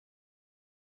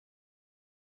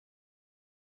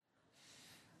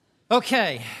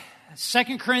Okay,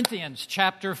 2 Corinthians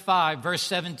chapter 5, verse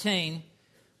 17.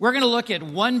 We're going to look at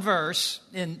one verse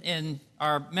in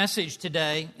our message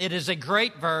today. It is a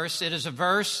great verse. It is a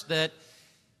verse that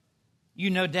you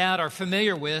no doubt are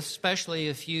familiar with, especially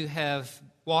if you have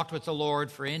walked with the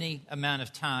Lord for any amount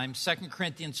of time. 2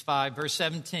 Corinthians 5, verse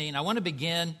 17. I want to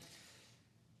begin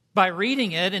by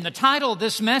reading it, and the title of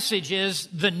this message is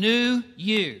The New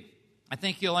You. I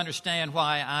think you'll understand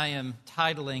why I am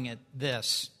titling it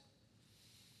this.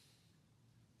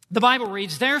 The Bible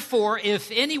reads, "Therefore,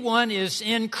 if anyone is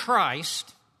in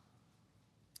Christ,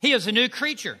 he is a new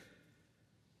creature.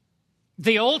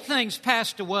 The old things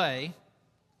passed away.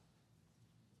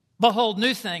 Behold,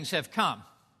 new things have come."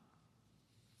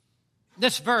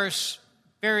 This verse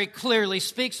very clearly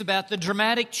speaks about the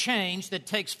dramatic change that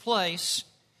takes place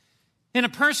in a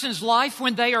person's life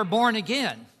when they are born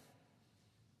again.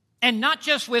 And not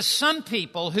just with some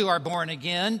people who are born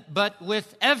again, but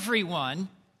with everyone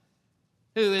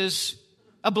who is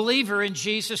a believer in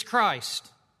Jesus Christ.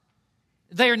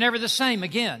 They are never the same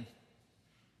again.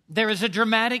 There is a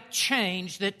dramatic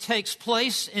change that takes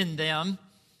place in them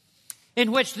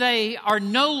in which they are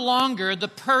no longer the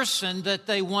person that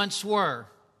they once were.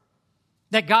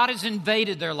 That God has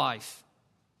invaded their life.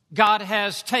 God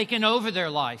has taken over their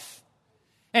life.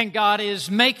 And God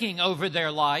is making over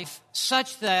their life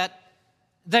such that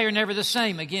they are never the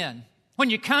same again. When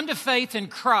you come to faith in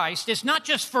Christ, it's not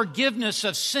just forgiveness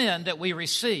of sin that we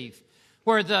receive,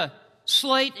 where the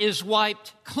slate is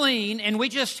wiped clean and we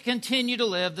just continue to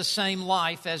live the same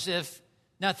life as if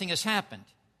nothing has happened.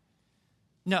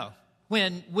 No.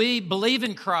 When we believe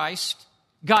in Christ,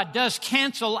 God does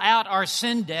cancel out our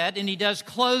sin debt and He does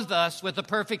clothe us with the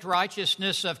perfect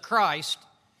righteousness of Christ.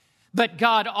 But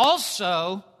God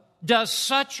also does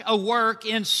such a work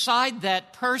inside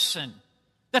that person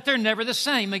that they're never the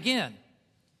same again.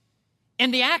 In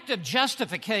the act of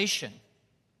justification,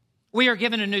 we are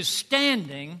given a new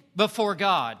standing before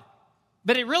God,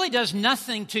 but it really does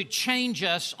nothing to change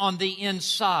us on the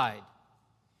inside.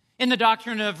 In the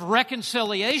doctrine of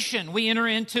reconciliation, we enter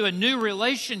into a new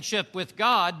relationship with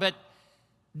God, but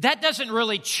that doesn't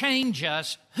really change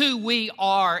us who we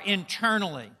are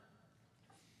internally.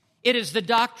 It is the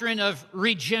doctrine of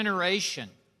regeneration,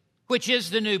 which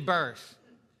is the new birth,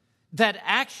 that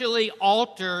actually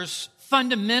alters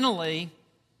fundamentally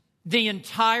the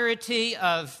entirety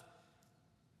of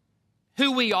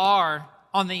who we are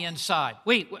on the inside.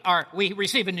 We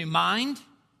receive a new mind.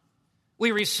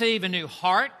 We receive a new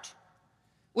heart.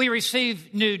 We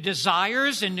receive new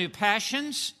desires and new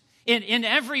passions. In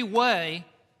every way,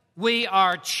 we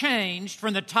are changed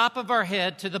from the top of our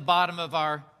head to the bottom of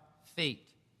our feet.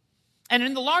 And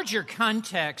in the larger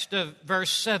context of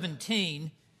verse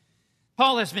 17,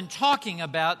 Paul has been talking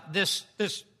about this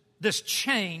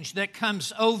change that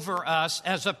comes over us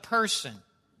as a person.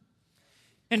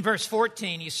 In verse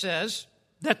 14, he says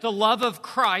that the love of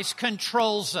Christ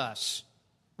controls us.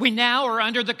 We now are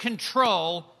under the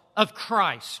control of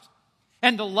Christ.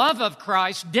 And the love of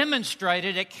Christ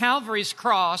demonstrated at Calvary's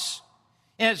cross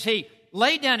as He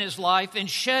laid down His life and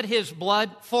shed His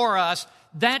blood for us,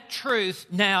 that truth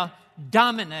now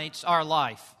dominates our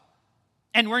life.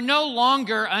 And we're no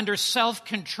longer under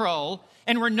self-control,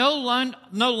 and we're no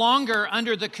longer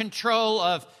under the control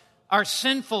of our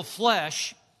sinful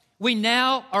flesh. We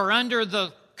now are under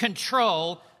the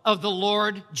control of the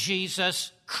Lord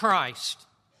Jesus Christ.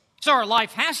 So our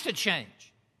life has to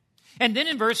change. And then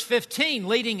in verse 15,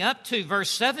 leading up to verse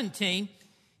 17,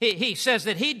 he says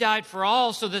that He died for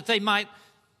all so that they might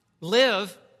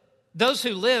live. Those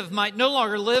who live might no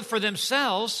longer live for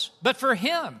themselves, but for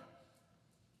Him.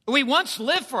 We once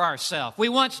lived for ourselves. We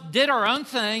once did our own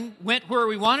thing, went where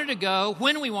we wanted to go,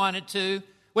 when we wanted to,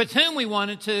 with whom we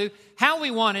wanted to, how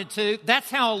we wanted to. That's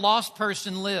how a lost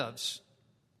person lives.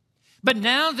 But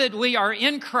now that we are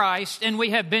in Christ and we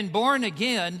have been born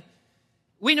again,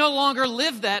 we no longer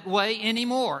live that way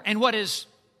anymore. And what is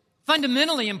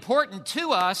fundamentally important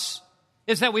to us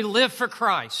is that we live for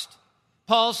Christ.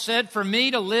 Paul said, "For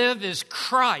me to live is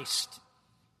Christ,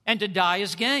 and to die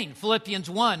is gain." Philippians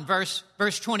 1, verse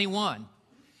 21.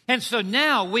 And so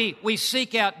now we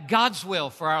seek out God's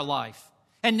will for our life.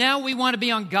 And now we want to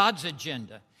be on God's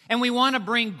agenda. And we want to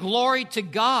bring glory to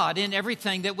God in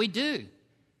everything that we do.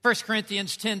 1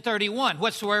 Corinthians 10:31,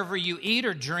 "Whatsoever you eat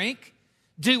or drink,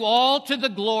 do all to the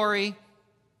glory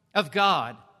of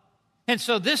God." And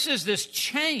so this is this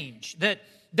change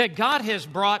that God has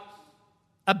brought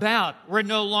about. We're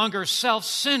no longer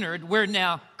self-centered. We're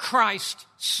now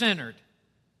Christ-centered.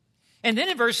 And then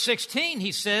in verse 16,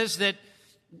 he says that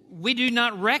we do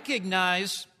not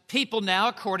recognize people now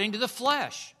according to the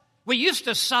flesh. We used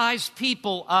to size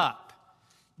people up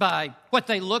by what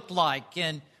they looked like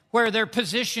and where their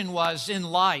position was in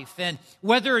life and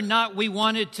whether or not we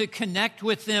wanted to connect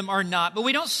with them or not. But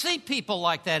we don't see people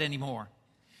like that anymore.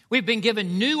 We've been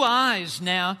given new eyes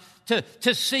now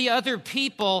to see other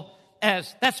people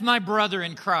as, that's my brother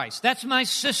in Christ, that's my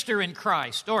sister in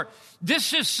Christ, or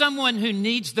this is someone who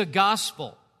needs the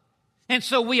gospel. And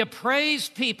so we appraise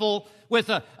people with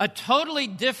a totally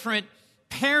different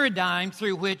paradigm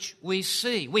through which we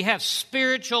see. We have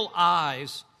spiritual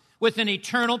eyes with an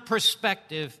eternal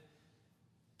perspective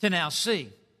to now see.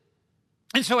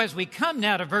 And so as we come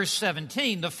now to verse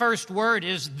 17, the first word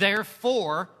is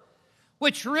therefore,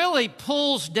 which really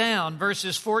pulls down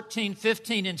verses 14,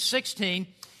 15, and 16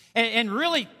 and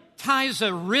really ties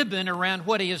a ribbon around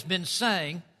what he has been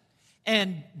saying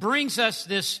and brings us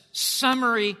this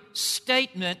summary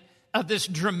statement of this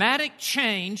dramatic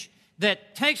change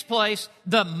that takes place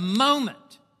the moment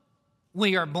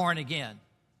we are born again.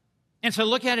 And so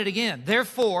look at it again.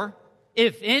 Therefore,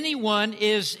 if anyone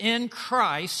is in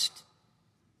Christ,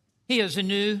 he is a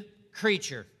new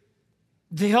creature.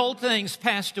 The old things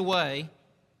passed away.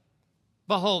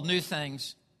 Behold, new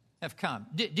things have come.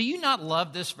 Do you not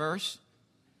love this verse?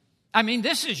 I mean,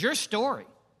 this is your story.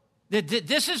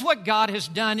 This is what God has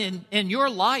done in your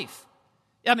life.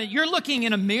 I mean, you're looking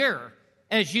in a mirror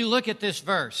as you look at this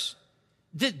verse.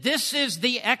 This is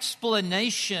the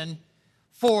explanation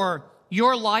for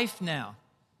your life now.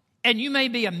 And you may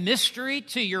be a mystery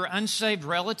to your unsaved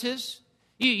relatives.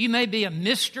 You may be a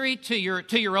mystery to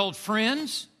your old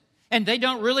friends, and they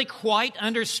don't really quite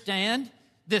understand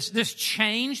this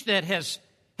change that has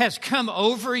come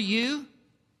over you.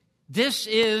 This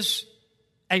is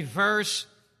a verse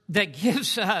that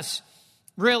gives us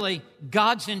really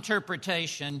God's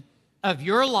interpretation of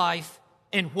your life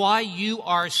and why you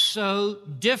are so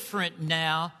different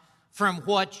now from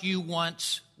what you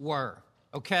once were.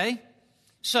 Okay?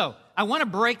 So, I want to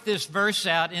break this verse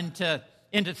out into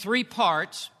 3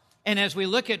 parts. And as we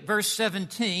look at verse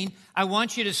 17, I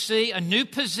want you to see a new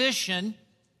position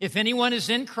if anyone is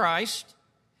in Christ.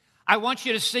 I want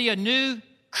you to see a new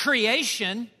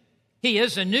creation. He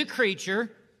is a new creature.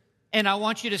 And I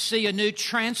want you to see a new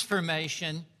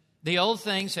transformation. The old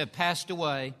things have passed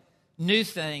away. New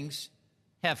things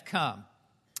have come.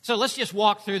 So let's just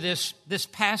walk through this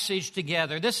passage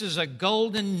together. This is a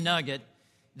golden nugget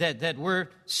that we're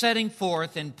setting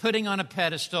forth and putting on a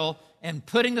pedestal and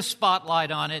putting the spotlight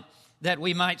on it that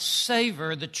we might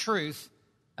savor the truth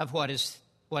of what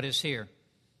is here.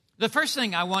 The first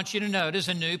thing I want you to note is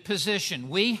a new position.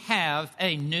 We have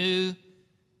a new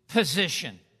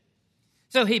position.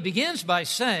 So he begins by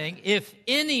saying, if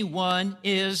anyone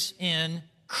is in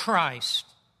Christ.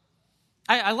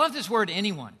 I love this word,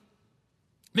 anyone,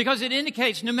 because it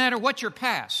indicates no matter what your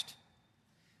past,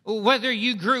 whether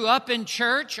you grew up in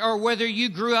church or whether you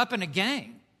grew up in a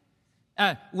gang,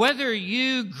 whether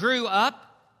you grew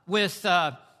up in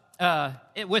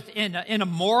a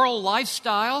moral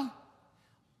lifestyle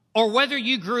or whether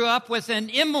you grew up with an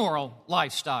immoral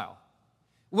lifestyle,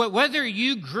 whether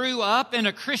you grew up in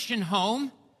a Christian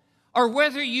home or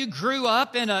whether you grew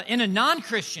up in a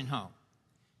non-Christian home,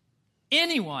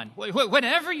 anyone,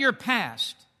 whatever your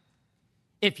past,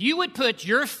 if you would put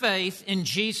your faith in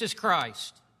Jesus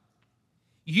Christ,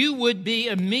 you would be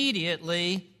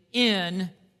immediately in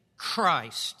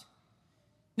Christ.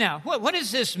 Now, what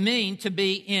does this mean to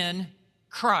be in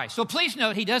Christ? Well, please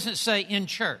note, he doesn't say in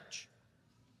church.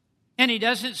 And he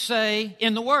doesn't say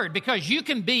in the Word, because you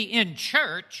can be in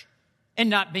church and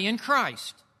not be in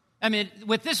Christ. I mean,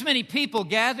 with this many people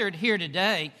gathered here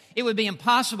today, it would be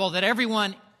impossible that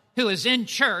everyone who is in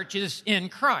church is in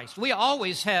Christ. We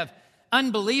always have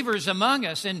unbelievers among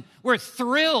us, and we're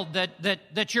thrilled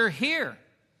that you're here.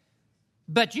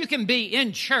 But you can be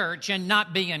in church and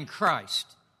not be in Christ.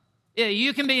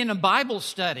 You can be in a Bible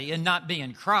study and not be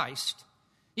in Christ.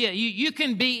 You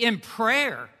can be in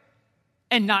prayer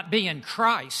and not be in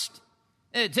Christ.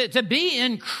 To be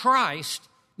in Christ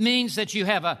means that you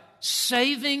have a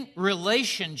saving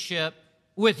relationship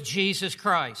with Jesus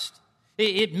Christ.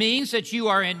 It means that you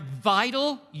are in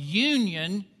vital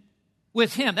union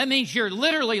with Him. That means you're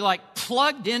literally like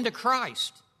plugged into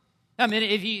Christ. I mean,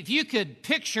 if you could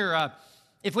picture,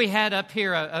 if we had up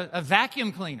here a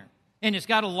vacuum cleaner, and it's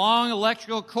got a long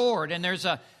electrical cord, and there's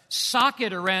a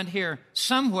socket around here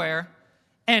somewhere,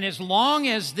 and as long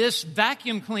as this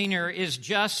vacuum cleaner is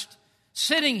just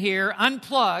sitting here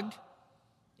unplugged,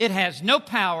 it has no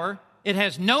power, it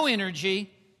has no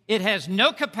energy, it has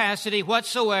no capacity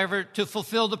whatsoever to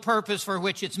fulfill the purpose for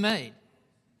which it's made.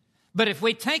 But if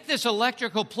we take this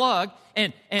electrical plug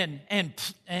and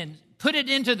put it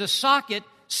into the socket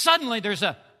suddenly there's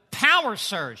a power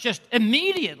surge, just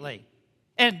immediately.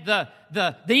 And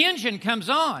the engine comes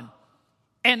on.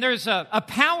 And there's a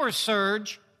power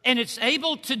surge, and it's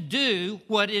able to do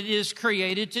what it is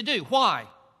created to do. Why?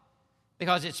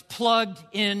 Because it's plugged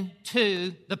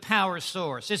into the power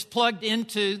source. It's plugged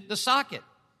into the socket.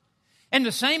 And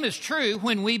the same is true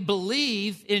when we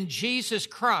believe in Jesus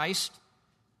Christ.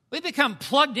 We become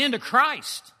plugged into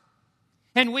Christ.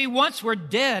 And we once were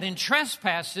dead in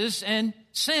trespasses and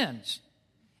sins.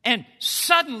 And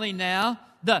suddenly now,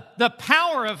 the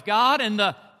power of God and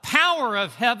the power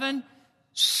of heaven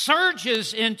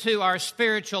surges into our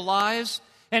spiritual lives.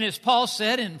 And as Paul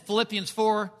said in Philippians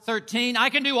 4:13, I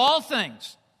can do all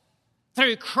things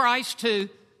through Christ who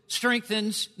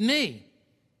strengthens me.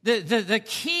 The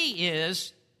key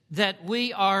is that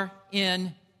we are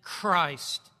in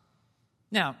Christ.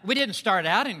 Now, we didn't start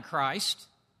out in Christ.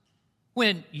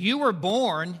 When you were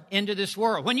born into this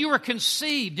world, when you were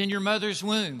conceived in your mother's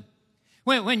womb,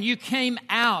 when you came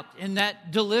out in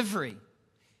that delivery,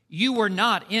 you were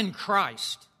not in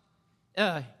Christ.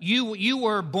 You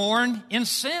were born in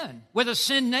sin, with a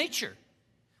sin nature,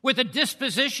 with a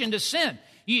disposition to sin.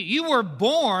 You were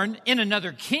born in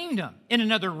another kingdom, in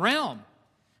another realm.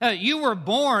 You were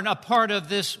born a part of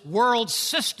this world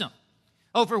system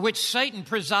over which Satan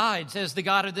presides as the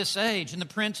god of this age and the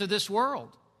prince of this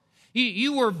world.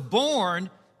 You were born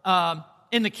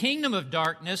in the kingdom of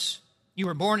darkness. You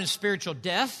were born in spiritual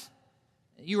death.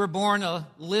 You were born a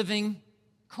living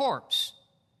corpse.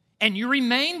 And you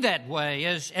remained that way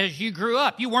as you grew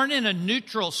up. You weren't in a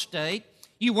neutral state.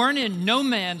 You weren't in no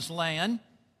man's land.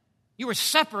 You were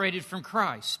separated from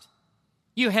Christ.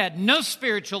 You had no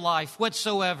spiritual life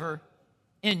whatsoever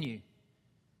in you.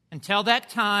 Until that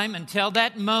time, until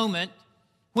that moment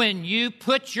when you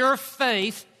put your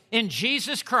faith in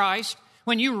Jesus Christ,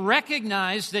 when you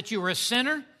recognized that you were a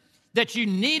sinner, that you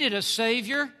needed a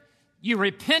Savior, you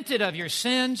repented of your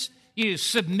sins, you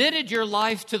submitted your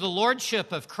life to the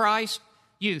Lordship of Christ,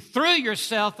 you threw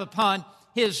yourself upon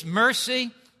His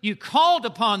mercy, you called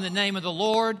upon the name of the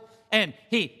Lord, and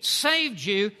He saved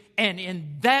you, and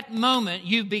in that moment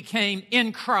you became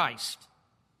in Christ.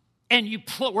 And you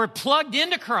were plugged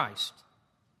into Christ.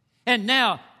 And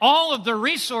now all of the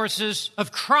resources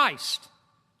of Christ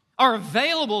are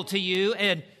available to you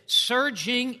and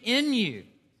surging in you.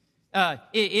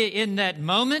 In that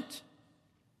moment,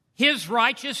 His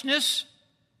righteousness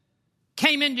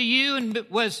came into you and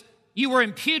you were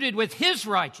imputed with His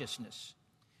righteousness.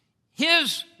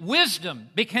 His wisdom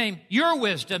became your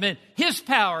wisdom, and His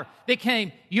power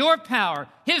became your power.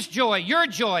 His joy, your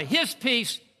joy. His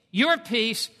peace, your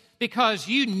peace, because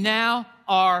you now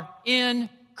are in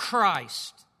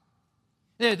Christ.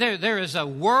 There is a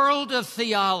world of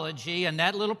theology in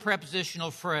that little prepositional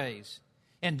phrase.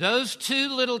 And those two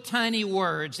little tiny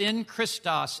words, in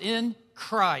Christos, in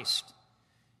Christ,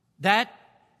 that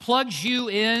plugs you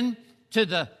in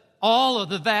to all of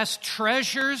the vast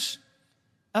treasures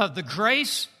of the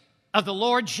grace of the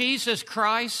Lord Jesus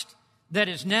Christ that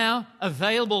is now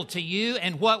available to you.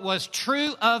 And what was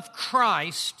true of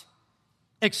Christ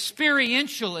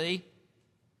experientially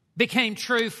became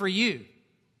true for you.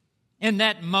 In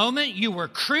that moment, you were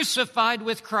crucified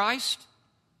with Christ.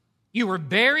 You were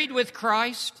buried with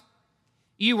Christ.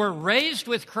 You were raised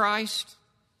with Christ.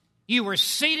 You were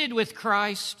seated with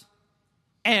Christ.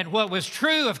 And what was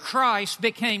true of Christ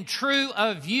became true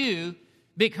of you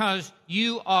because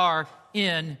you are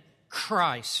in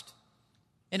Christ.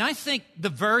 And I think the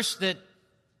verse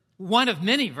one of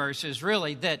many verses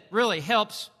really, that really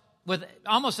helps with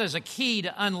almost as a key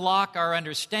to unlock our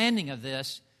understanding of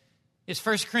this is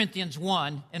 1 Corinthians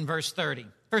 1 and verse 30.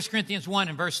 1 Corinthians 1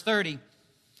 and verse 30,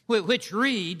 which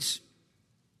reads,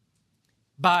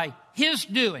 by His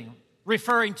doing,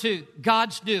 referring to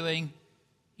God's doing,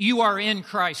 you are in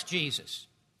Christ Jesus.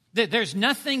 There's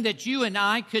nothing that you and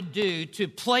I could do to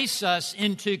place us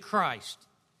into Christ.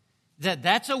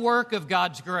 That's a work of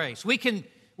God's grace. We can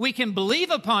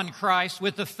believe upon Christ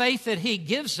with the faith that He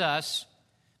gives us,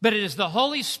 but it is the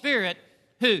Holy Spirit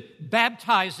who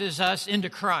baptizes us into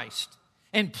Christ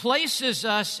and places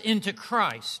us into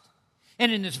Christ.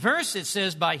 And in this verse it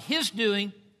says, by His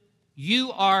doing,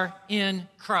 you are in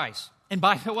Christ. And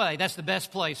by the way, that's the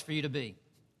best place for you to be.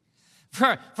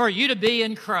 For you to be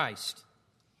in Christ.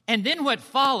 And then what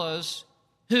follows,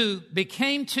 who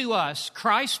became to us,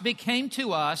 Christ became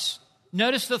to us,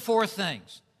 notice the four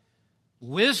things: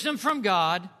 wisdom from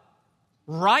God,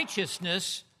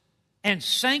 righteousness, and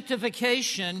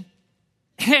sanctification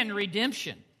and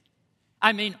redemption.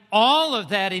 I mean, all of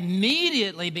that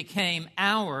immediately became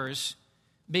ours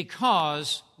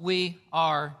because we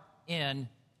are in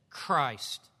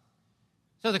Christ.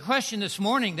 So the question this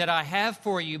morning that I have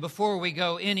for you before we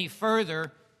go any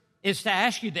further is to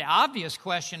ask you the obvious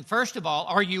question. First of all,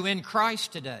 are you in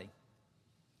Christ today?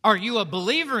 Are you a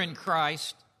believer in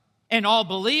Christ? And all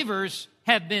believers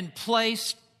have been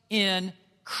placed in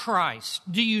Christ.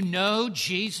 Do you know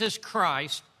Jesus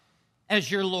Christ as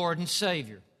your Lord and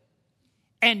Savior?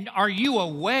 And are you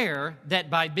aware that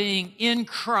by being in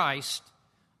Christ,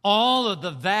 all of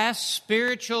the vast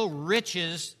spiritual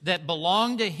riches that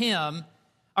belong to Him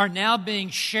are now being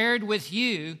shared with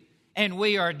you, and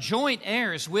we are joint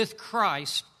heirs with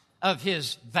Christ of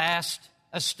His vast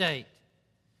estate?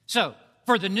 So,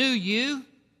 for the new you,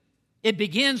 it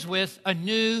begins with a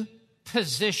new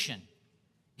position.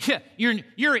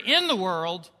 You're in the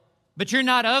world, but you're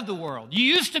not of the world. You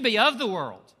used to be of the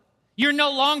world. You're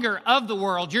no longer of the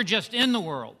world. You're just in the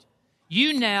world.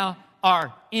 You now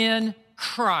are in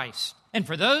Christ. And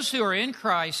for those who are in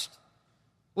Christ,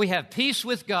 we have peace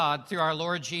with God through our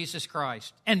Lord Jesus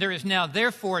Christ. And there is now,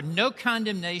 therefore, no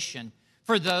condemnation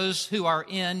for those who are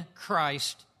in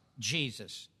Christ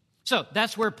Jesus. So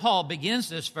that's where Paul begins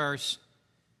this verse,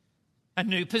 a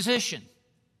new position.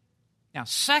 Now,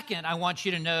 second, I want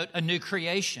you to note a new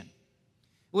creation.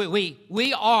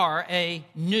 We are a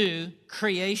new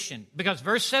creation, because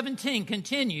verse 17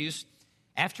 continues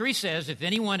after he says, if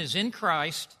anyone is in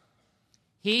Christ,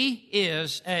 he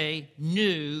is a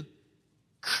new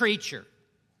creature.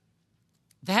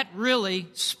 That really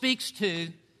speaks to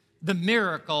the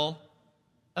miracle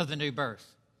of the new birth.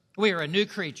 We are a new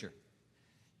creature.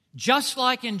 Just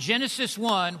like in Genesis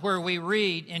 1, where we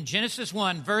read in Genesis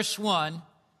 1, verse 1,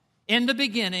 in the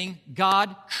beginning,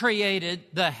 God created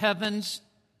the heavens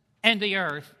and the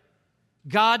earth.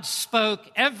 God spoke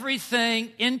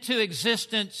everything into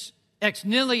existence ex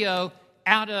nihilo,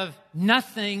 out of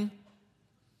nothing.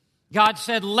 God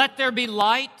said, let there be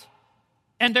light,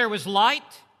 and there was light.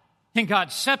 And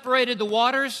God separated the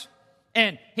waters,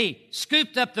 and He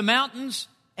scooped up the mountains,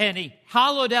 and He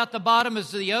hollowed out the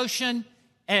bottoms of the ocean,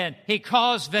 and He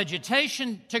caused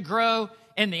vegetation to grow.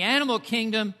 In the animal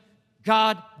kingdom,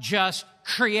 God just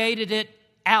created it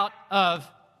out of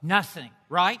nothing,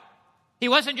 right? He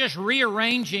wasn't just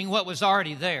rearranging what was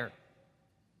already there.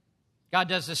 God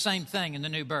does the same thing in the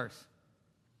new birth.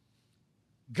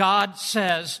 God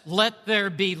says, let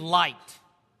there be light.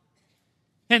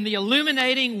 And the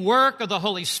illuminating work of the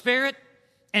Holy Spirit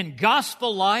and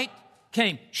gospel light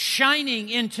came shining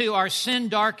into our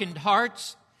sin-darkened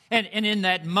hearts. And in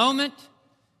that moment,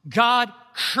 God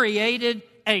created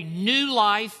a new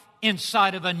life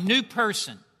inside of a new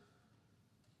person.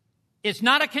 It's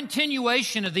not a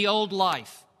continuation of the old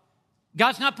life.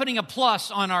 God's not putting a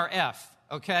plus on our F,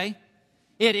 okay?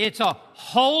 It's a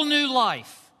whole new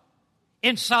life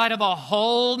inside of a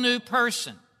whole new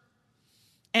person.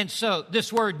 And so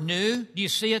this word new, do you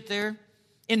see it there?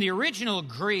 In the original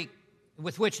Greek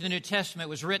with which the New Testament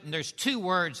was written, there's two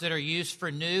words that are used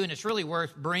for new, and it's really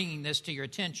worth bringing this to your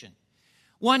attention.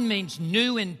 One means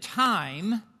new in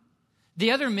time.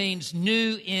 The other means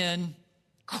new in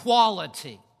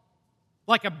quality,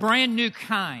 like a brand new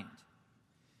kind.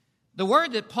 The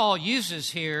word that Paul uses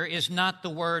here is not the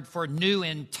word for new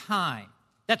in time.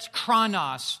 That's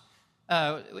chronos.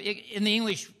 In the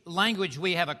English language,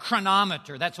 we have a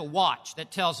chronometer. That's a watch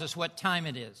that tells us what time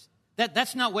it is.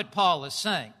 That's not what Paul is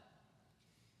saying.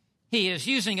 He is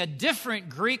using a different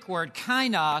Greek word,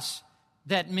 kainos,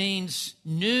 that means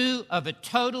new of a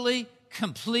totally,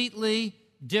 completely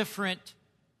different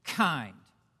kind.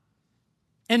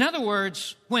 In other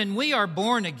words, when we are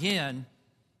born again,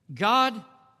 God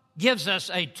gives us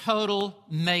a total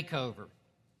makeover.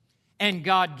 And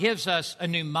God gives us a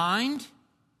new mind.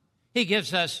 He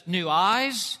gives us new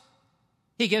eyes.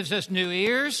 He gives us new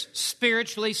ears,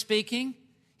 spiritually speaking.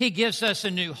 He gives us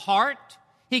a new heart.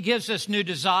 He gives us new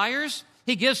desires.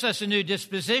 He gives us a new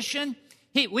disposition.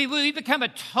 We become a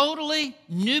totally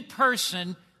new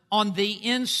person on the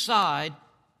inside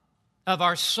of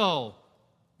our soul.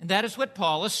 And that is what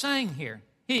Paul is saying here.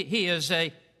 He is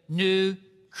a new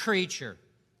creature.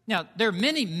 Now, there are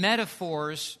many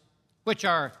metaphors, which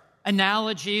are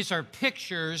analogies or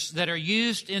pictures that are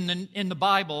used in the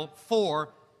Bible for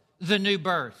the new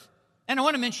birth. And I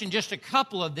want to mention just a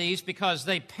couple of these because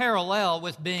they parallel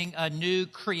with being a new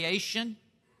creation.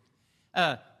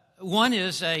 One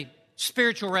is a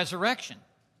spiritual resurrection,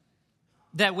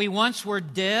 that we once were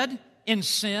dead in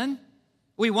sin.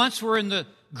 We once were in the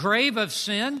grave of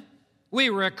sin. We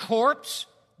were a corpse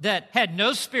that had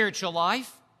no spiritual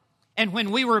life. And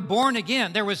when we were born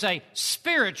again, there was a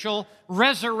spiritual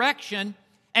resurrection,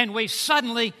 and we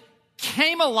suddenly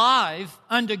came alive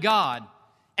unto God,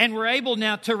 and were able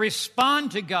now to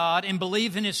respond to God and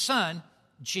believe in His Son,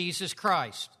 Jesus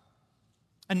Christ.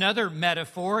 Another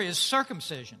metaphor is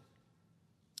circumcision.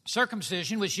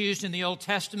 Circumcision was used in the Old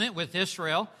Testament with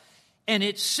Israel, and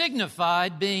it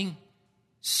signified being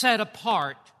set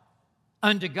apart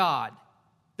unto God.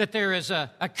 That there is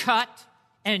a cut,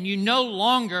 and you no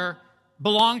longer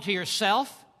belong to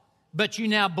yourself, but you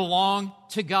now belong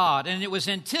to God. And it was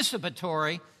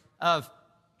anticipatory of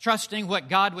trusting what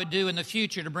God would do in the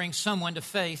future to bring someone to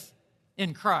faith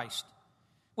in Christ.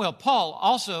 Well, Paul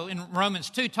also in Romans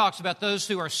 2 talks about those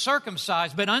who are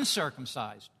circumcised but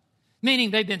uncircumcised,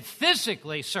 meaning they've been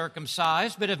physically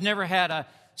circumcised but have never had a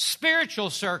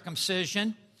spiritual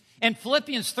circumcision. In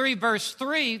Philippians 3, verse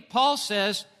 3, Paul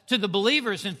says to the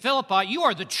believers in Philippi, you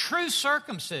are the true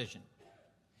circumcision.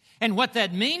 And what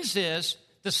that means is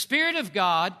the Spirit of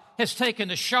God has taken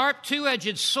the sharp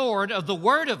two-edged sword of the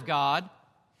Word of God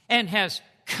and has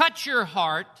cut your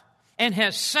heart and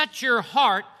has set your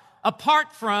heart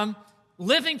apart from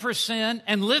living for sin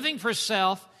and living for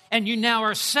self, and you now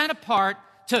are set apart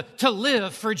to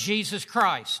live for Jesus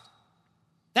Christ.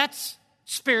 That's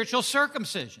spiritual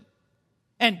circumcision.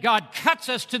 And God cuts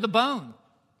us to the bone,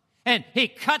 and He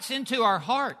cuts into our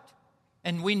heart,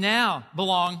 and we now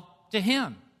belong to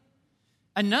Him.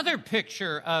 Another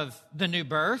picture of the new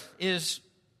birth is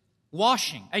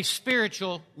washing, a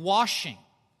spiritual washing.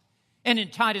 And in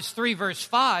Titus 3, verse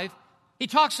 5, he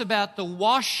talks about the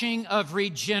washing of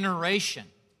regeneration,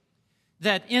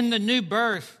 that in the new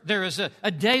birth there is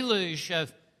a deluge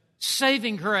of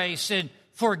saving grace and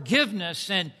forgiveness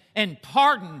and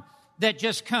pardon that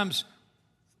just comes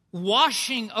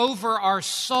washing over our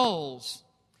souls,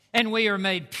 and we are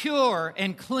made pure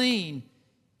and clean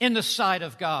in the sight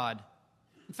of God.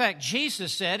 In fact,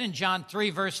 Jesus said in John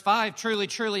 3, verse 5, truly,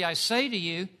 truly, I say to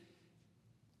you,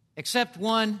 except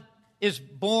one is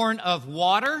born of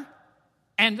water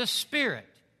and the Spirit,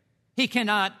 he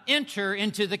cannot enter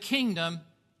into the kingdom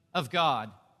of God.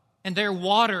 And their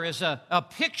water is a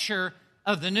picture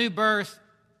of the new birth,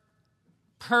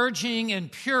 purging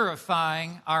and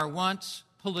purifying our once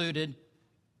polluted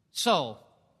soul.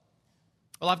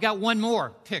 Well, I've got one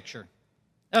more picture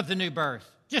of the new birth,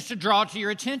 just to draw to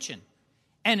your attention.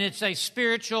 And it's a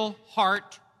spiritual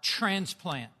heart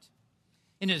transplant.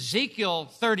 In Ezekiel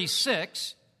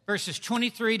 36, verses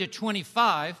 23 to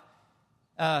 25,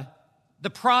 the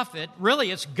prophet, really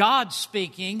it's God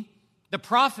speaking, the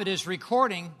prophet is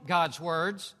recording God's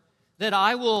words, that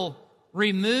I will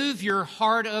remove your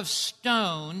heart of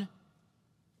stone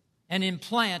and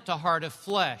implant a heart of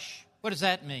flesh. What does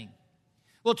that mean?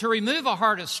 Well, to remove a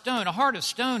heart of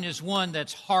stone is one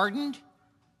that's hardened.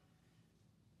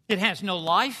 It has no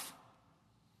life.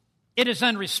 It is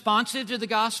unresponsive to the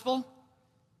gospel.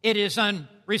 It is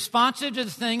unresponsive to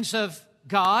the things of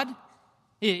God.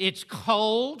 It's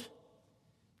cold.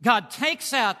 God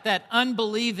takes out that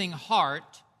unbelieving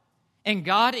heart, and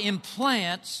God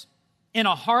implants in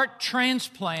a heart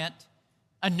transplant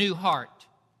a new heart.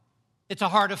 It's a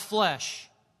heart of flesh.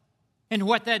 And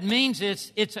what that means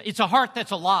is it's a heart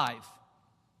that's alive.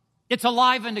 It's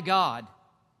alive unto God.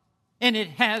 And it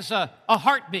has a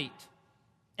heartbeat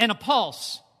and a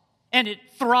pulse. And it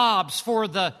throbs for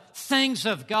the things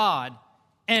of God.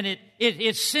 And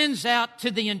it sends out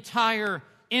to the entire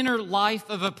inner life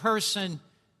of a person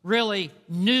really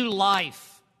new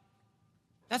life.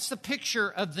 That's the picture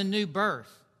of the new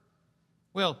birth.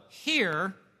 Well,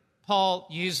 here, Paul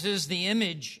uses the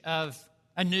image of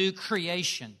a new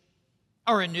creation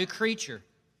or a new creature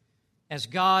as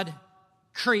God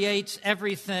creates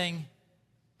everything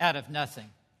out of nothing.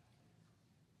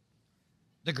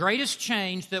 The greatest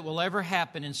change that will ever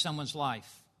happen in someone's life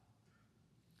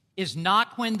is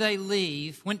not when they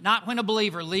leave, not when a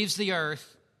believer leaves the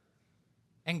earth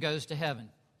and goes to heaven.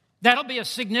 That'll be a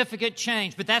significant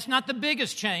change, but that's not the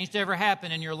biggest change to ever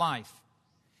happen in your life.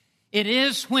 It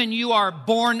is when you are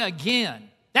born again.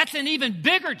 That's an even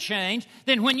bigger change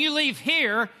than when you leave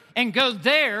here and go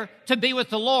there to be with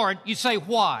the Lord. You say,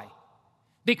 why?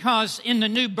 Because in the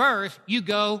new birth, you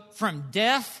go from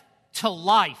death to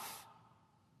life.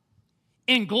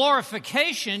 In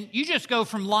glorification, you just go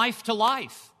from life to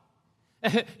life.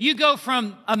 You go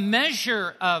from a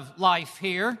measure of life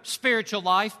here, spiritual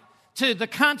life, to the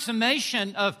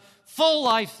consummation of full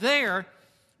life there,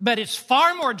 but it's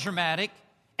far more dramatic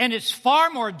and it's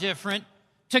far more different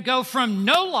to go from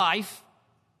no life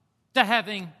to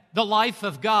having the life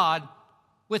of God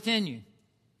within you.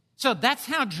 So that's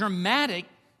how dramatic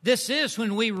this is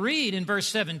when we read in verse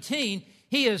 17,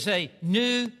 he is a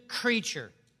new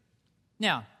creature.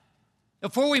 Now,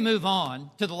 before we move on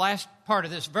to the last part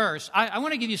of this verse, I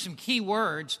want to give you some key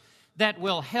words that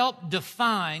will help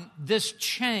define this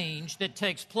change that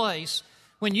takes place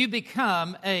when you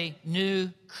become a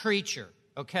new creature,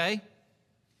 okay?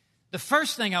 The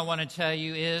first thing I want to tell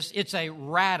you is it's a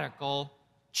radical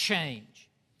change.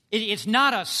 It's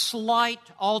not a slight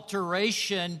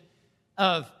alteration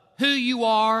of who you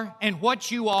are and what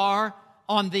you are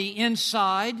on the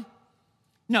inside.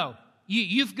 No,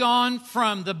 you've gone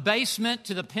from the basement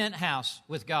to the penthouse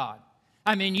with God.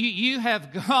 I mean, you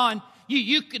have gone,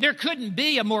 there couldn't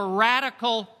be a more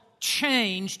radical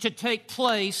change to take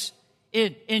place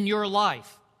in your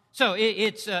life. So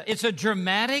it's a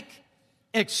dramatic,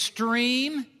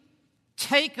 extreme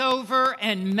takeover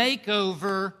and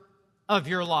makeover of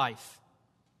your life.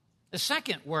 The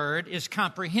second word is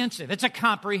comprehensive. It's a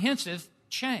comprehensive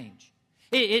change.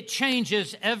 It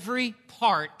changes every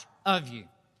part of you.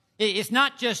 It's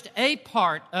not just a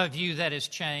part of you that is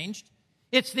changed.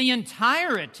 It's the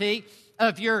entirety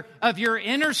of your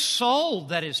inner soul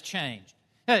that is changed.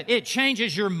 It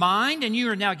changes your mind, and you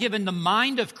are now given the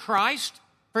mind of Christ.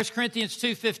 1 Corinthians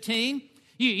 2:15.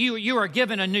 You are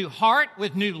given a new heart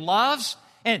with new loves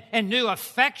and new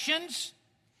affections.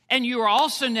 And you are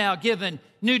also now given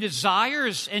new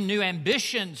desires and new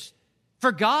ambitions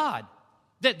for God.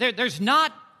 There's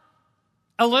not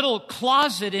a little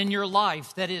closet in your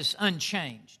life that is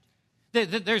unchanged.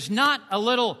 There's not a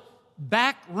little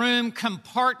back room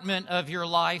compartment of your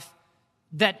life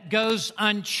that goes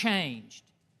unchanged.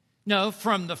 No,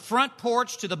 from the front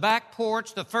porch to the back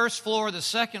porch, the first floor, the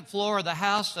second floor of the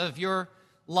house of your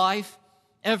life,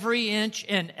 every inch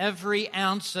and every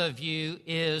ounce of you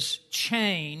is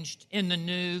changed in the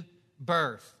new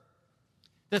birth.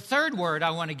 The third word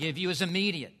I want to give you is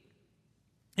immediate.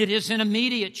 It is an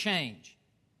immediate change.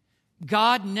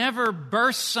 God never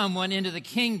bursts someone into the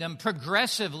kingdom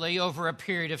progressively over a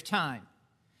period of time.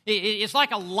 It's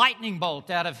like a lightning bolt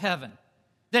out of heaven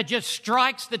that just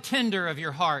strikes the tinder of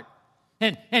your heart.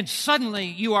 And suddenly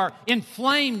you are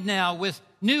inflamed now with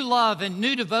new love and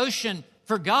new devotion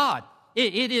for God.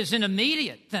 It is an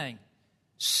immediate thing.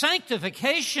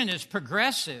 Sanctification is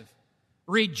progressive.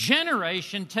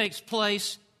 Regeneration takes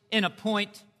place in a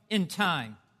point in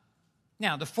time.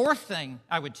 Now, the fourth thing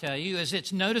I would tell you is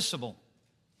it's noticeable.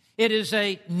 It is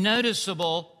a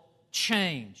noticeable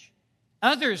change.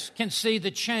 Others can see the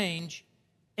change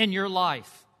in your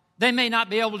life. They may not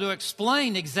be able to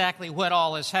explain exactly what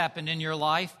all has happened in your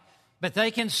life, but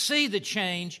they can see the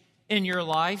change in your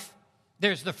life.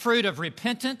 There's the fruit of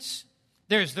repentance.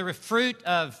 There's the fruit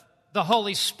of the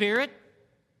Holy Spirit.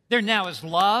 There now is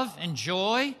love and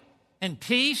joy and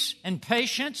peace and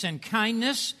patience and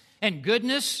kindness and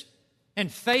goodness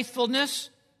and faithfulness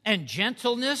and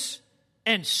gentleness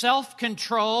and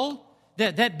self-control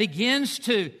that begins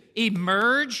to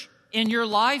emerge in your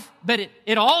life. But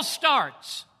it all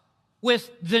starts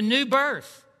with the new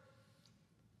birth.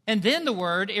 And then the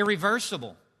word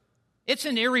irreversible. It's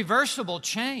an irreversible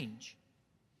change.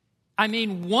 I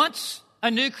mean, once a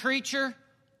new creature,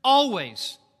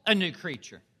 always a new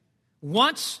creature.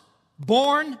 Once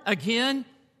born again,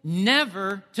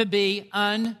 never to be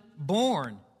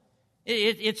unborn.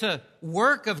 It's a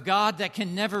work of God that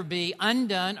can never be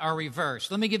undone or reversed.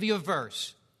 Let me give you a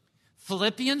verse.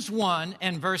 Philippians 1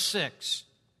 and verse 6.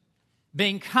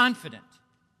 Being confident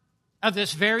of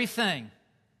this very thing,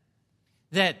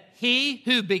 that he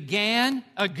who began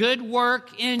a good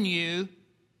work in you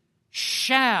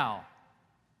shall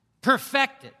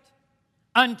perfect it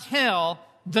until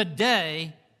the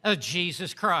day of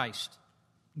Jesus Christ.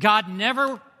 God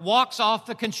never walks off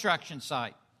the construction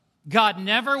site. God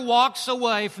never walks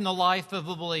away from the life of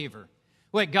a believer.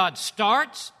 When God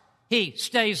starts, he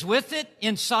stays with it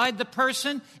inside the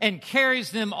person and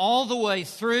carries them all the way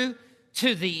through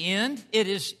to the end. It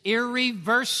is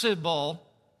irreversible.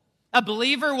 A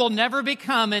believer will never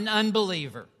become an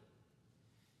unbeliever.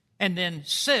 And then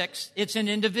 6, it's an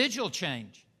individual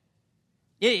change.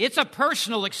 It's a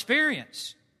personal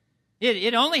experience.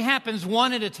 It only happens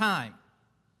one at a time.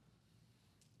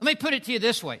 Let me put it to you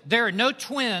this way. There are no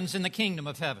twins in the kingdom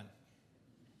of heaven.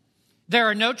 There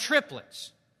are no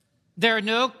triplets. There are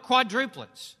no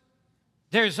quadruplets.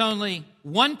 There's only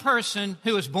one person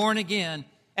who is born again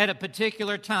at a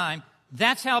particular time.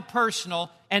 That's how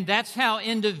personal and that's how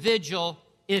individual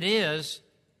it is.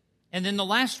 And then the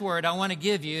last word I want to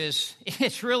give you is,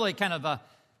 it's really kind of a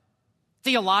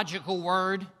theological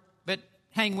word, but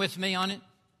hang with me on it.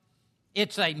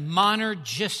 It's a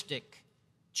monergistic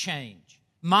change.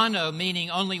 Mono meaning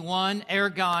only one,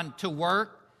 ergon to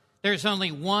work. There's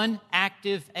only one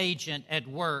active agent at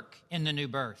work in the new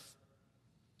birth,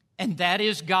 and that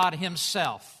is God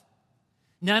himself.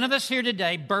 None of us here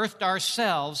today birthed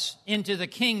ourselves into the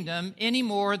kingdom any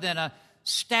more than a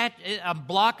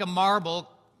block of marble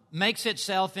makes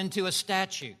itself into a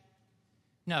statue.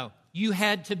 No, you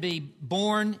had to be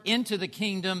born into the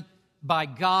kingdom by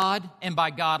God and by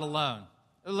God alone.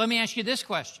 Let me ask you this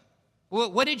question.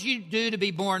 What did you do to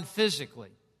be born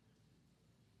physically?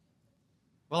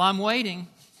 Well, I'm waiting.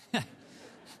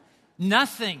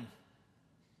 Nothing.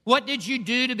 What did you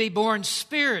do to be born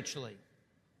spiritually?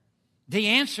 The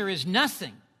answer is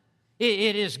nothing.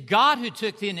 It is God who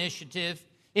took the initiative.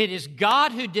 It is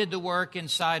God who did the work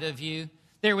inside of you.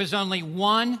 There was only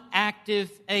one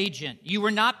active agent. You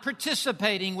were not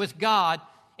participating with God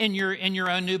in your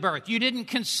own new birth. You didn't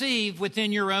conceive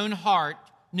within your own heart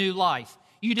new life.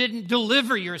 You didn't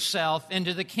deliver yourself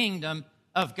into the kingdom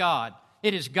of God.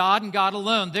 It is God and God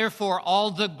alone. Therefore,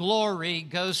 all the glory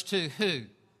goes to who?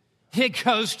 It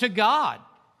goes to God.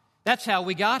 That's how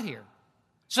we got here.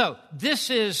 So this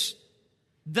is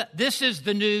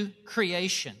the new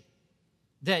creation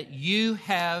that you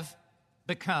have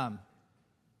become.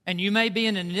 And you may be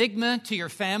an enigma to your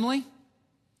family.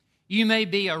 You may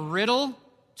be a riddle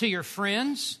to your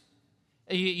friends.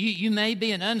 You may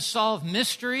be an unsolved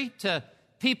mystery to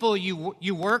people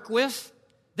you work with.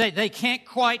 They can't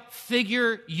quite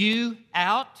figure you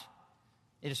out.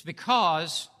 It is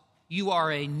because you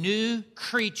are a new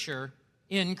creature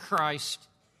in Christ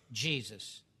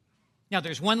Jesus. Now,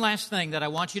 there's one last thing that I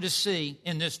want you to see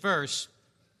in this verse.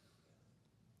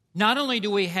 Not only do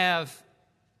we have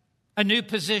a new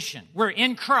position, we're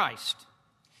in Christ.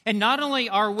 And not only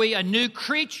are we a new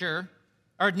creature,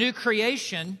 or new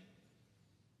creation,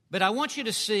 but I want you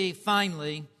to see,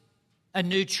 finally, a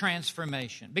new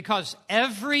transformation. Because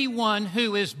everyone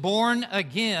who is born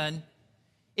again,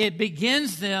 it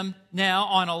begins them now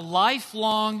on a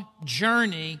lifelong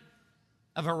journey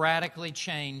of a radically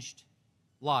changed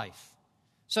life.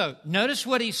 So notice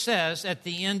what he says at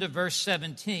the end of verse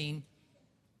 17.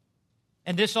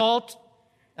 And this all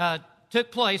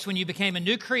took place when you became a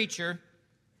new creature.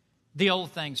 The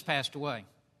old things passed away.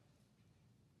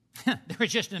 There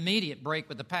was just an immediate break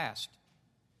with the past.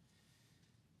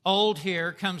 Old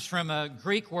here comes from a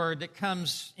Greek word that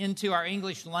comes into our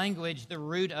English language. The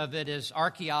root of it is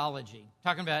archaeology,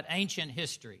 talking about ancient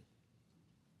history.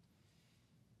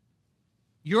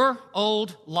 Your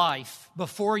old life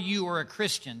before you were a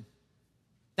Christian,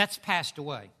 that's passed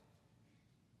away.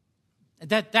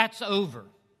 That's over.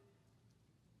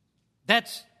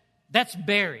 That's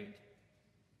buried.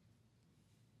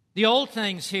 The old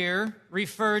things here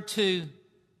refer to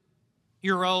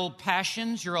your old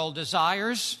passions, your old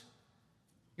desires,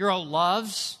 your old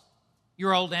loves,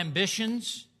 your old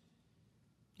ambitions,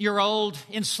 your old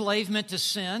enslavement to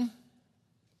sin,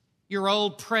 your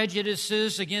old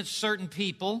prejudices against certain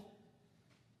people,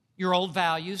 your old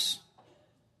values,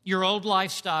 your old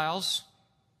lifestyles,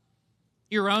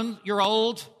 your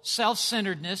old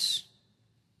self-centeredness,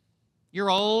 your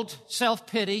old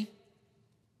self-pity,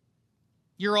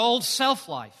 your old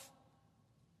self-life.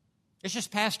 It's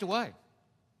just passed away.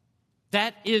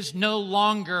 That is no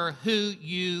longer who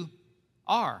you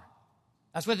are.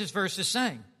 That's what this verse is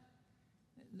saying.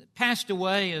 Passed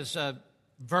away is a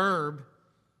verb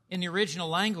in the original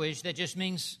language that just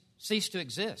means cease to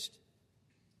exist,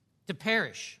 to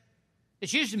perish.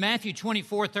 It's used in Matthew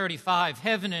 24:35,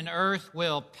 heaven and earth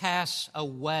will pass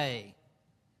away.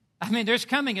 I mean, there's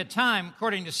coming a time,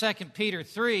 according to 2 Peter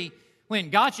 3, when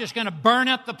God's just going to burn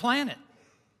up the planet.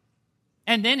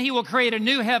 And then he will create a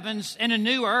new heavens and a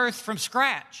new earth from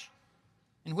scratch,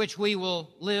 in which we will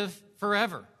live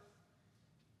forever.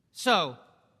 So,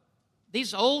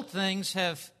 these old things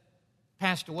have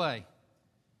passed away.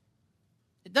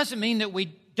 It doesn't mean that we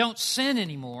don't sin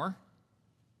anymore,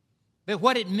 but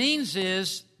what it means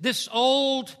is this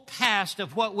old past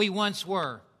of what we once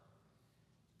were,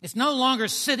 it's no longer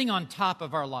sitting on top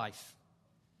of our life,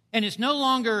 and it's no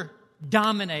longer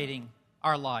dominating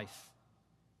our life.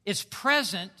 It's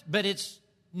present, but it's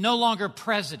no longer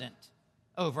president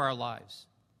over our lives.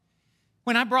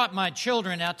 When I brought my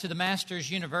children out to the Masters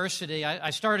University, I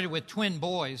started with twin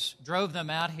boys, drove them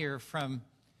out here from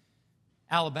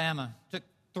Alabama. Took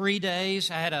 3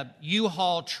 days. I had a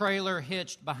U-Haul trailer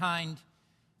hitched behind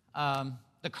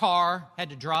the car. Had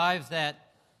to drive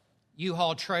that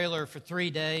U-Haul trailer for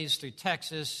 3 days through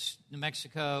Texas, New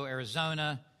Mexico,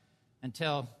 Arizona,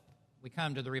 until we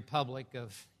come to the Republic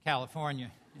of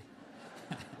California.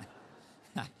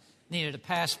 Needed a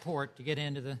passport to get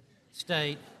into the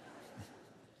state.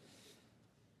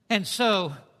 And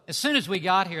so, as soon as we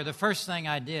got here, the first thing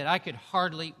I did, I could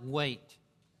hardly wait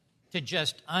to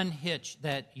just unhitch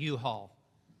that U-Haul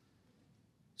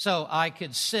so I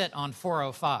could sit on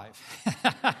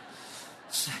 405.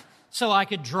 So I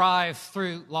could drive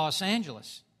through Los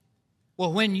Angeles.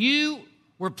 Well, when you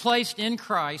were placed in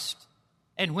Christ,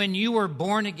 and when you were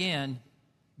born again,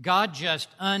 God just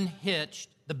unhitched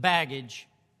the baggage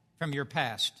from your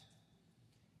past.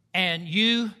 And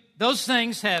those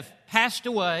things have passed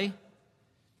away.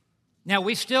 Now,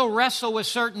 we still wrestle with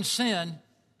certain sin,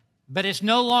 but it's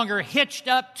no longer hitched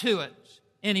up to it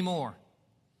anymore.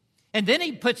 And then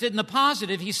he puts it in the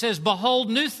positive. He says, behold,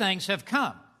 new things have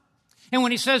come. And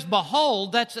when he says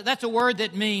behold, that's a word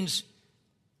that means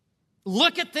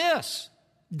look at this.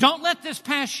 Don't let this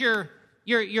pass your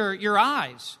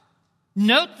eyes.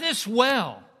 Note this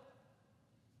well.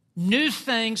 New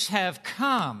things have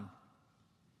come.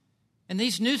 And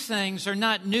these new things are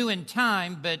not new in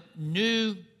time, but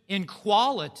new in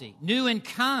quality, new in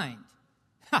kind.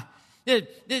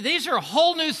 These are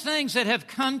whole new things that have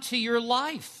come to your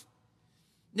life.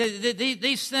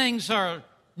 These things are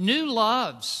new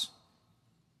loves,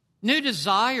 new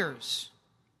desires,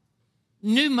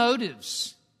 new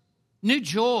motives, new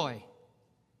joy,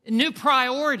 new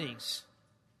priorities,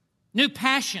 new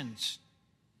passions,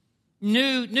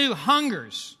 new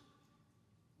hungers.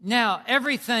 Now,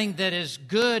 everything that is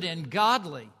good and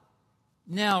godly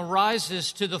now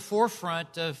rises to the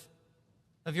forefront of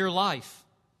your life.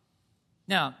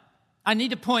 Now, I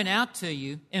need to point out to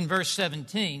you in verse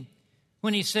 17,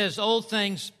 when he says old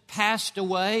things passed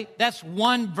away, that's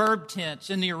one verb tense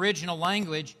in the original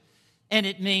language, and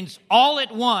it means all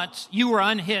at once you were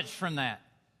unhitched from that.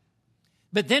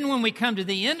 But then when we come to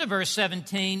the end of verse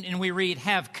 17 and we read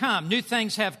have come, new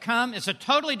things have come, it's a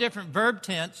totally different verb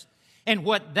tense. And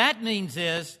what that means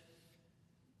is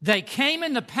they came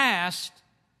in the past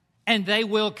and they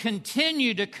will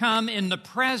continue to come in the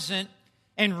present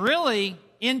and really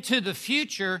into the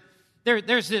future.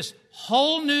 There's this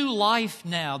whole new life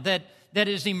now that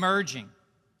is emerging.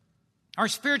 Our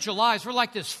spiritual lives, we're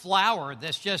like this flower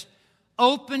that's just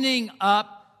opening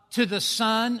up to the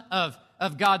sun of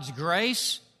God's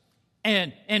grace.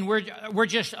 And we're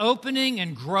just opening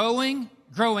and growing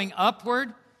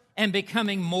upward and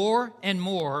becoming more and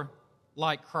more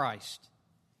like Christ.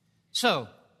 So,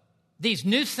 these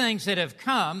new things that have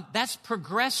come, that's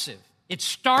progressive. It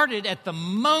started at the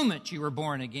moment you were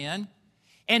born again,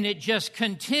 and it just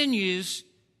continues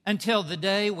until the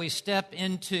day we step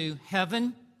into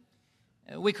heaven.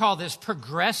 We call this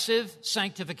progressive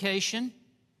sanctification.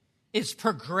 It's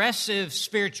progressive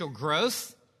spiritual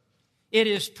growth. It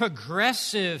is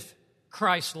progressive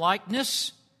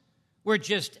Christ-likeness. We're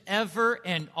just ever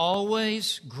and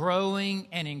always growing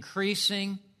and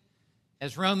increasing.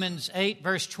 As Romans 8,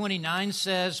 verse 29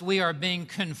 says, we are being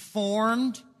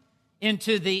conformed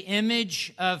into the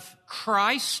image of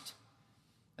Christ.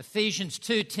 Ephesians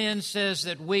 2:10 says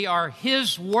that we are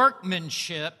His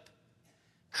workmanship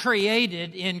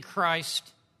created in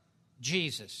Christ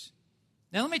Jesus.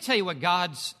 Now let me tell you what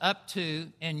God's up to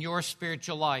in your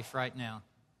spiritual life right now.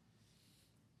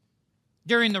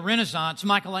 During the Renaissance,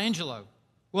 Michelangelo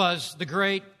was the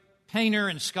great painter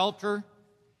and sculptor,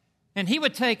 and he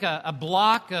would take a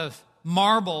block of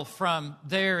marble from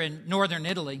there in northern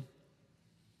Italy,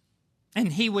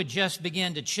 and he would just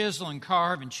begin to chisel and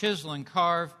carve and chisel and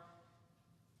carve,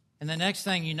 and the next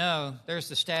thing you know, there's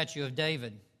the statue of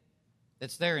David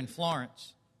that's there in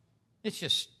Florence. It's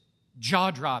just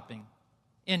jaw-dropping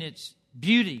in its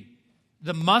beauty.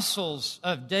 The muscles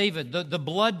of David, the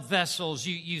blood vessels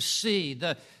you see,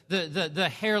 the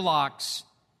hairlocks,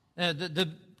 the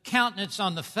countenance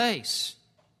on the face.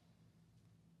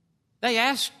 They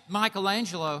asked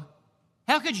Michelangelo,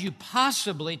 how could you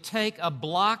possibly take a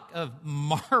block of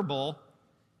marble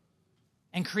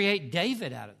and create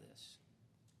David out of this?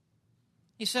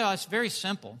 He said, oh, it's very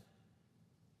simple.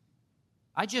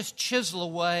 I just chisel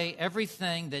away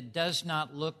everything that does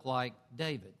not look like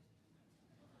David.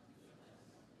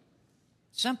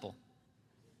 Simple.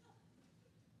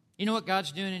 You know what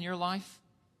God's doing in your life?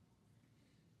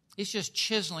 He's just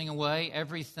chiseling away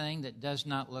everything that does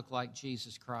not look like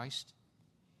Jesus Christ.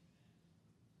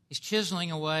 He's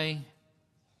chiseling away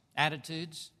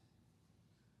attitudes,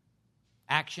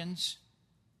 actions,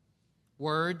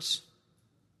 words,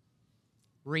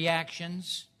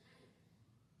 reactions.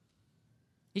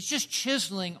 He's just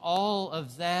chiseling all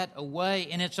of that away,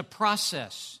 and it's a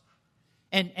process.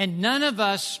 And none of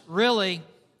us really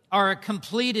are a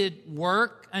completed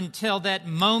work until that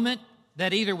moment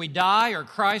that either we die or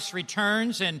Christ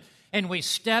returns and we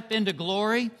step into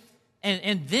glory.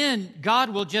 And then God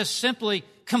will just simply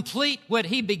complete what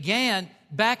He began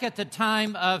back at the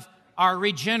time of our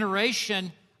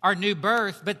regeneration, our new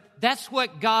birth. But that's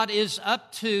what God is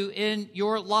up to in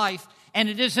your life. And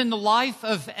it is in the life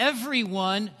of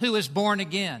everyone who is born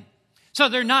again. So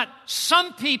they're not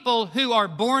some people who are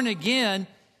born again,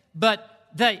 but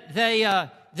the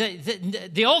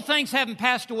old things haven't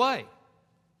passed away.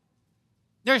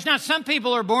 There's not some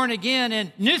people are born again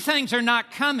and new things are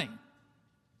not coming.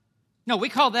 No, we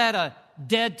call that a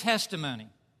dead testimony.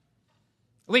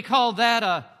 We call that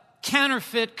a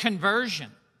counterfeit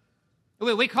conversion.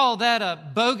 We call that a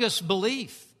bogus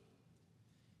belief.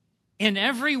 In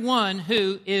everyone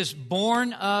who is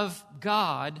born of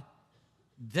God,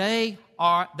 they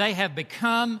have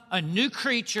become a new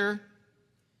creature.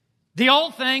 The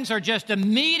old things are just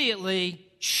immediately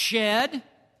shed,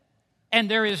 and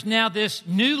there is now this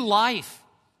new life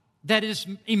that is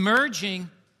emerging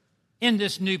in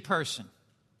this new person.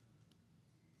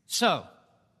 So,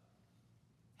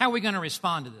 how are we going to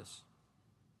respond to this?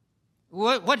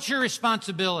 What's your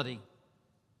responsibility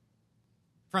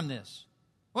from this?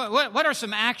 What are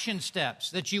some action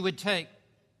steps that you would take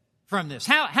from this?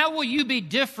 How will you be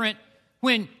different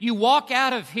when you walk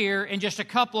out of here in just a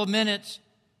couple of minutes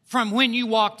from when you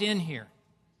walked in here?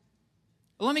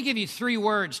 Well, let me give you 3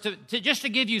 words to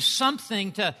give you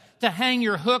something to hang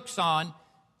your hooks on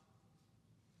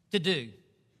to do.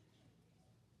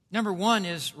 Number 1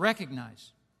 is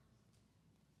recognize.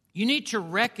 You need to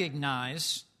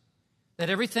recognize that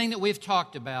everything that we've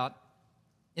talked about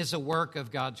is a work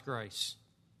of God's grace.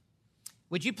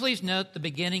 Would you please note the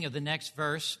beginning of the next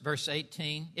verse, verse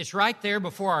 18? It's right there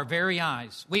before our very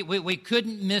eyes. We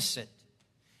couldn't miss it.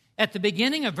 At the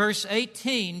beginning of verse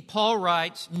 18, Paul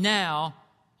writes, "Now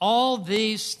all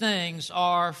these things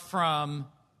are from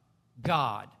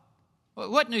God."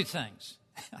 What new things?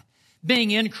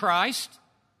 Being in Christ,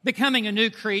 becoming a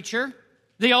new creature,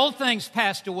 the old things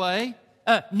passed away,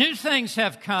 new things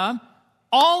have come.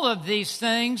 All of these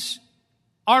things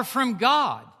are from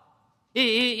God.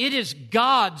 It is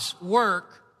God's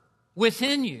work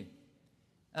within you.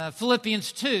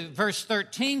 Philippians 2, verse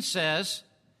 13 says,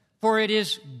 "For it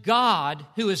is God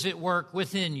who is at work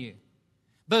within you,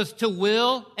 both to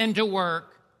will and to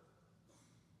work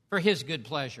for His good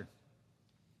pleasure."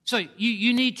 So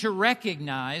you need to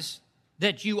recognize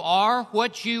that you are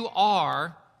what you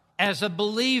are as a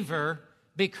believer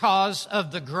because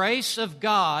of the grace of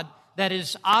God that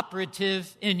is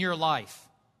operative in your life.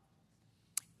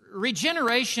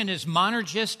 Regeneration is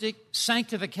monergistic,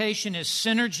 sanctification is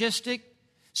synergistic.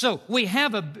 So we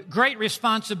have a great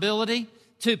responsibility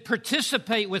to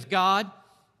participate with God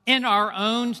in our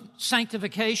own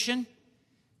sanctification.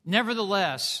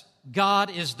 Nevertheless, God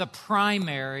is the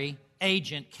primary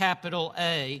agent, capital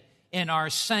A, in our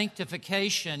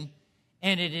sanctification,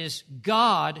 and it is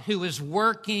God who is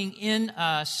working in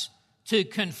us to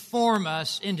conform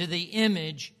us into the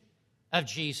image of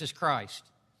Jesus Christ.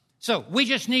 So we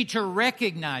just need to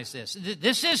recognize this.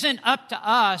 This isn't up to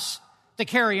us to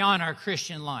carry on our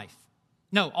Christian life.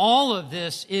 No, all of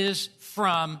this is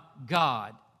from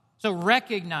God. So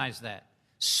recognize that.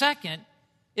 Second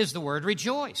is the word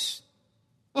rejoice.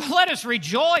 Well, let us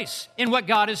rejoice in what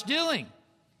God is doing.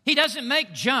 He doesn't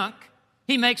make junk.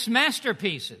 He makes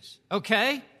masterpieces,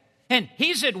 okay? And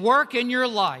He's at work in your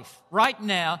life right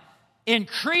now,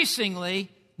 increasingly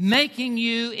making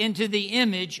you into the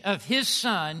image of His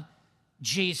Son,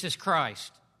 Jesus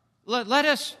Christ. Let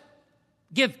us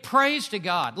give praise to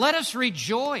God. Let us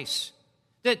rejoice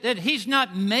that He's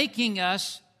not making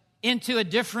us into a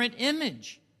different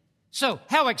image. So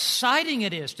how exciting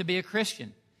it is to be a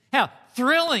Christian. How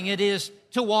thrilling it is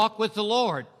to walk with the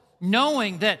Lord,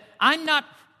 knowing that I'm not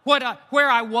where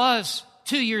I was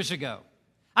 2 years ago.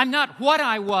 I'm not what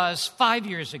I was 5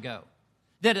 years ago.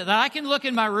 That I can look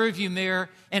in my rearview mirror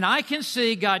and I can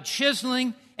see God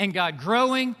chiseling and God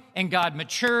growing and God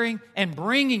maturing and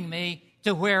bringing me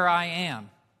to where I am.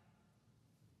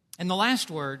 And the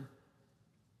last word,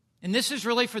 and this is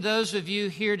really for those of you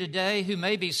here today who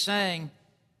may be saying,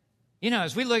 you know,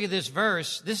 as we look at this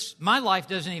verse, my life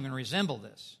doesn't even resemble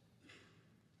this.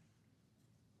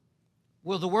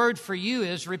 Well, the word for you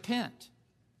is repent.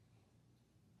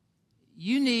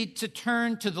 You need to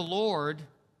turn to the Lord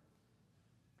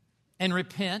and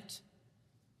repent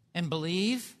and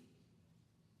believe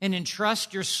and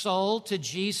entrust your soul to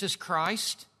Jesus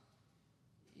Christ.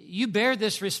 You bear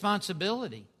this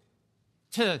responsibility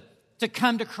to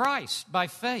come to Christ by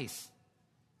faith,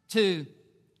 to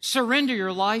surrender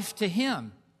your life to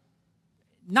Him,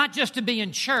 not just to be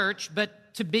in church,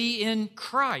 but to be in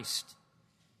Christ.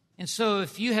 And so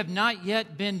if you have not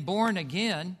yet been born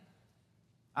again,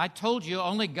 I told you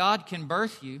only God can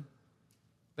birth you,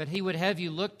 but He would have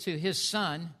you look to His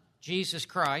Son, Jesus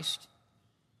Christ,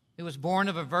 who was born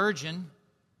of a virgin,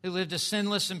 who lived a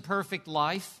sinless and perfect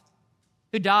life,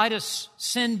 who died a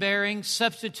sin-bearing,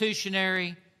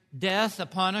 substitutionary death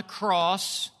upon a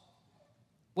cross,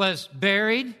 was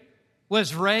buried,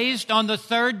 was raised on the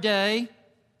third day,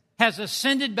 has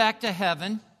ascended back to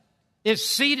heaven, is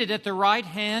seated at the right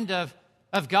hand of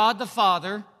God the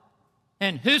Father,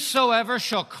 and whosoever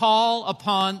shall call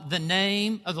upon the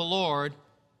name of the Lord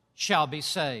shall be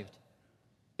saved.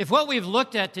 If what we've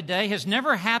looked at today has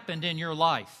never happened in your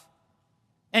life,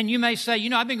 and you may say,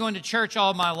 I've been going to church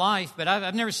all my life, but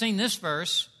I've never seen this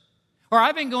verse, or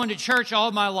I've been going to church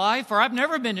all my life, or I've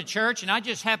never been to church, and I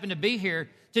just happen to be here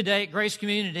today at Grace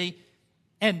Community,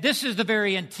 and this is the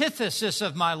very antithesis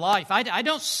of my life. I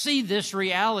don't see this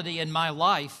reality in my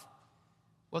life.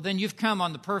 Well, then you've come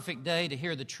on the perfect day to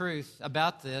hear the truth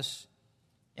about this.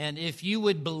 And if you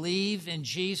would believe in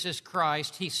Jesus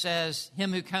Christ, he says,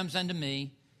 him who comes unto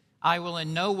me, I will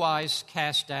in no wise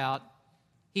cast out.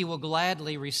 He will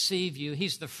gladly receive you.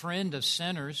 He's the friend of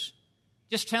sinners.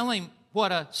 Just tell him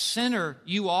what a sinner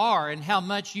you are and how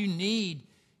much you need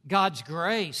God's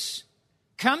grace.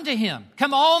 Come to him.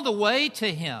 Come all the way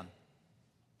to him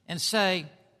and say,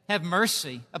 have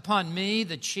mercy upon me,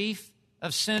 the chief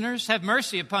of sinners. Have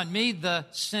mercy upon me, the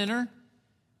sinner.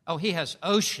 Oh, he has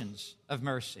oceans of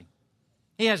mercy.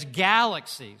 He has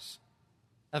galaxies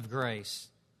of grace.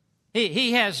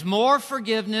 He has more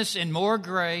forgiveness and more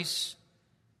grace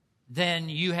than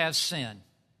you have sin.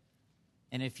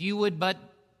 And if you would but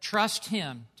trust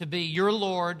him to be your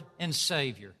Lord and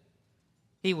Savior,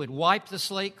 he would wipe the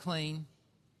slate clean.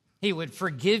 He would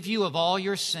forgive you of all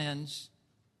your sins.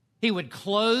 He would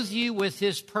clothe you with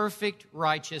his perfect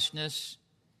righteousness.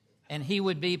 And he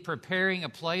would be preparing a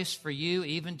place for you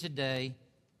even today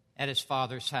at his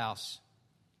Father's house.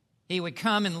 He would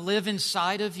come and live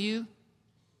inside of you.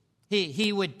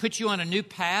 He would put you on a new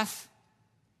path.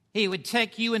 He would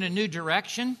take you in a new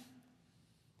direction.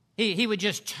 He would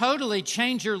just totally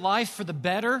change your life for the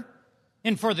better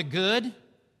and for the good.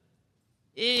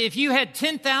 If you had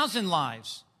 10,000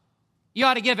 lives, you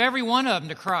ought to give every one of them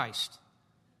to Christ.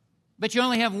 But you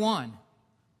only have one.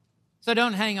 So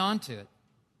don't hang on to it.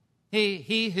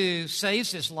 He who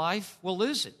saves his life will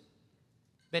lose it.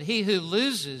 But he who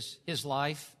loses his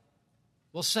life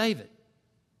will save it.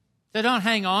 So don't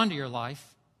hang on to your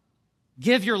life.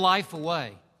 Give your life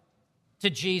away to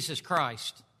Jesus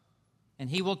Christ, and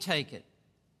he will take it,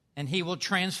 and he will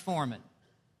transform it,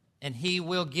 and he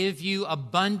will give you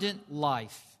abundant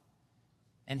life,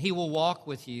 and he will walk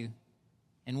with you,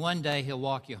 and one day he'll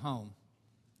walk you home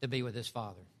to be with his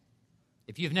Father.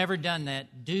 If you've never done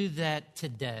that, do that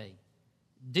today.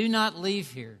 Do not leave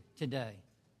here today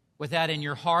without in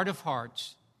your heart of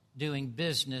hearts doing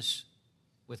business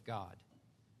with God.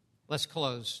 Let's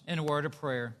close in a word of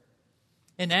prayer.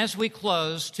 And as we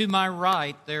close, to my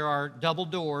right, there are double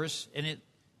doors, and it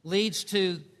leads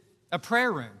to a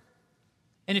prayer room.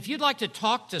 And if you'd like to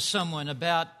talk to someone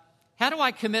about how do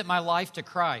I commit my life to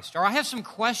Christ, or I have some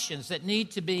questions that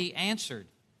need to be answered,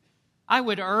 I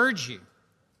would urge you,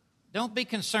 don't be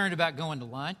concerned about going to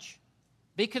lunch.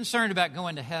 Be concerned about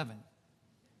going to heaven.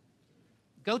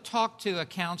 Go talk to a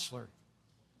counselor.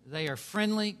 They are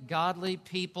friendly, godly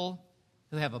people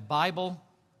who have a Bible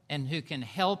and who can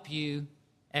help you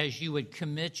as you would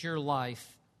commit your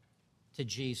life to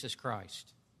Jesus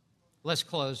Christ. Let's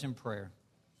close in prayer.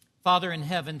 Father in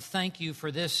heaven, thank you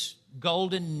for this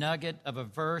golden nugget of a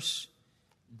verse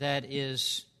that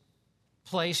is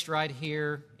placed right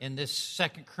here in this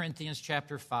 2 Corinthians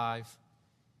chapter 5.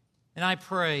 And I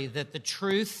pray that the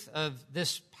truth of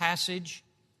this passage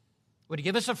would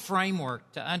give us a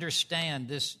framework to understand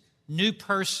this new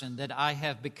person that I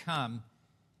have become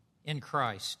in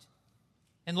Christ.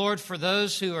 And Lord, for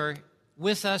those who are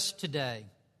with us today,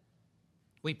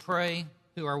 we pray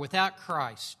who are without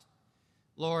Christ,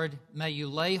 Lord, may you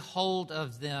lay hold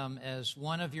of them as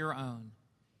one of your own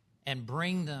and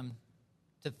bring them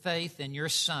to faith in your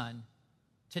Son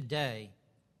today.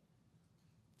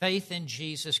 Faith in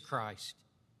Jesus Christ.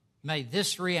 May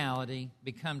this reality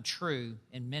become true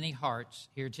in many hearts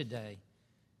here today.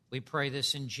 We pray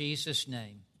this in Jesus'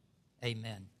 name.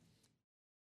 Amen.